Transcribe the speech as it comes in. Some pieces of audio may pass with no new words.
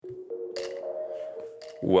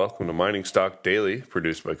Welcome to Mining Stock Daily,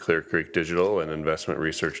 produced by Clear Creek Digital and Investment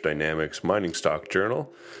Research Dynamics Mining Stock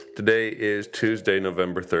Journal. Today is Tuesday,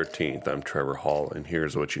 November 13th. I'm Trevor Hall, and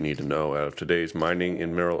here's what you need to know out of today's mining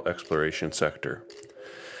and mineral exploration sector.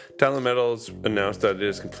 Talon Metals announced that it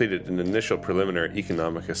has completed an initial preliminary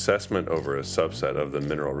economic assessment over a subset of the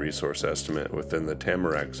mineral resource estimate within the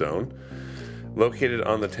Tamarack Zone, located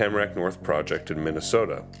on the Tamarack North project in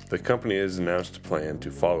Minnesota. The company has announced a plan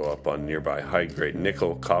to follow up on nearby high-grade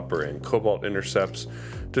nickel, copper, and cobalt intercepts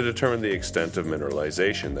to determine the extent of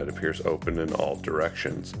mineralization that appears open in all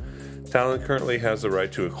directions. Talon currently has the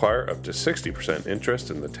right to acquire up to 60% interest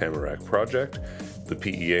in the Tamarack project. The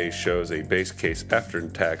PEA shows a base case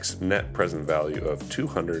after-tax net present value of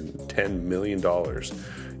 $210 million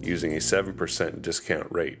using a 7% discount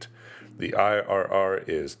rate. The IRR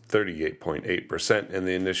is 38.8%, and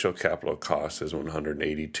the initial capital cost is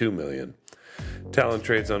 $182 million. Talon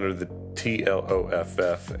trades under the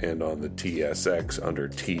TLOFF and on the TSX under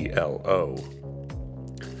TLO.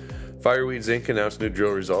 Fireweed Zinc announced new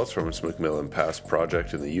drill results from its McMillan Pass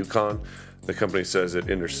project in the Yukon. The company says it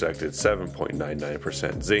intersected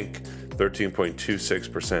 7.99% zinc,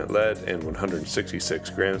 13.26% lead, and 166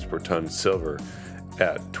 grams per ton silver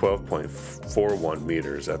at 12.41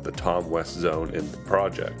 meters at the Tom West zone in the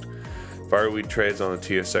project. Fireweed trades on the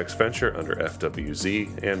TSX Venture under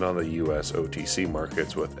FWZ and on the US OTC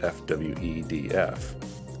markets with FWEDF.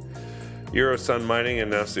 Eurosun Mining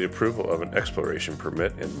announced the approval of an exploration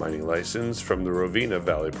permit and mining license from the Rovina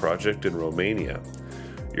Valley project in Romania.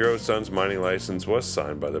 Eurosun's mining license was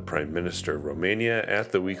signed by the Prime Minister of Romania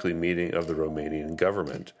at the weekly meeting of the Romanian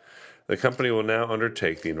government. The company will now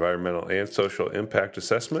undertake the environmental and social impact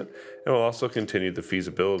assessment and will also continue the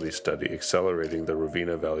feasibility study accelerating the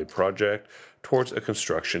Rovina Valley project towards a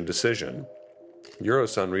construction decision.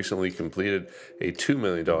 Eurosun recently completed a $2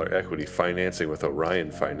 million equity financing with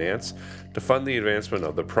Orion Finance to fund the advancement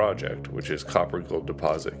of the project, which is copper-gold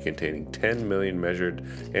deposit containing 10 million measured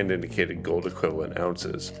and indicated gold equivalent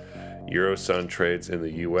ounces. Eurosun trades in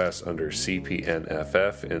the U.S. under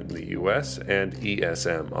CPNFF in the U.S. and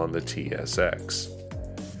ESM on the TSX.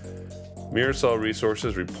 Mirasol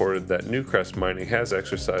Resources reported that Newcrest Mining has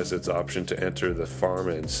exercised its option to enter the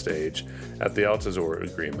farm-in stage at the Altazor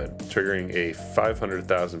agreement, triggering a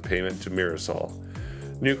 $500,000 payment to Mirasol.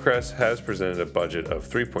 Newcrest has presented a budget of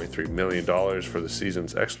 $3.3 million for the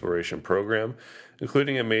season's exploration program,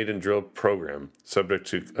 including a maiden drill program, subject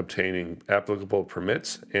to obtaining applicable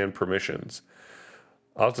permits and permissions.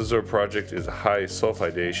 Altazor project is a high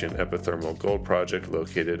sulfidation epithermal gold project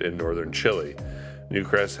located in northern Chile.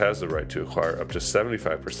 Newcrest has the right to acquire up to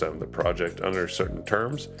 75% of the project under certain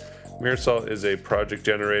terms. Mirasol is a project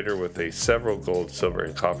generator with several gold, silver,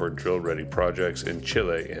 and copper drill-ready projects in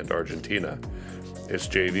Chile and Argentina. Its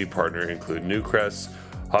JV partner include Newcrest,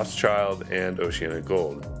 Hochschild, and Oceana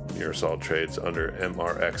Gold. Mirasol trades under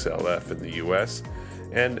MRXLF in the U.S.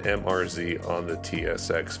 and MRZ on the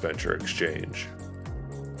TSX Venture Exchange.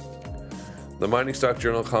 The Mining Stock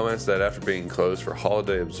Journal comments that after being closed for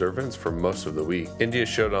holiday observance for most of the week, India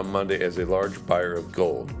showed on Monday as a large buyer of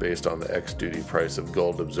gold based on the ex-duty price of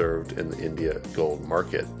gold observed in the India gold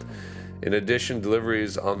market. In addition,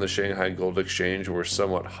 deliveries on the Shanghai Gold Exchange were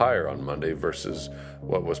somewhat higher on Monday versus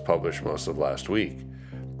what was published most of last week.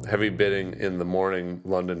 Heavy bidding in the morning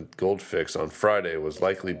London gold fix on Friday was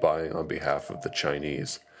likely buying on behalf of the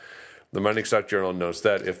Chinese. The Mining Stock Journal notes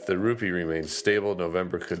that if the rupee remains stable,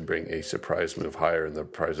 November could bring a surprise move higher in the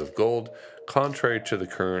price of gold, contrary to the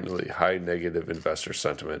currently high negative investor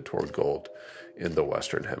sentiment toward gold in the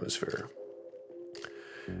Western Hemisphere.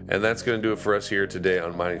 And that's going to do it for us here today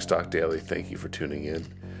on Mining Stock Daily. Thank you for tuning in.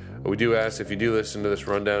 We do ask if you do listen to this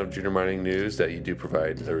rundown of junior mining news that you do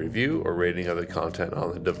provide a review or rating of the content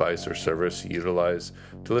on the device or service you utilize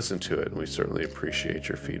to listen to it, and we certainly appreciate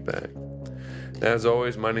your feedback. As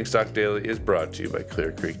always, Mining Stock Daily is brought to you by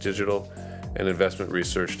Clear Creek Digital and Investment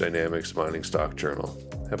Research Dynamics Mining Stock Journal.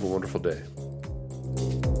 Have a wonderful day.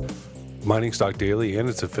 Mining Stock Daily and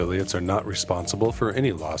its affiliates are not responsible for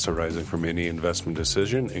any loss arising from any investment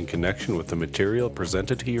decision in connection with the material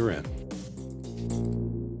presented herein.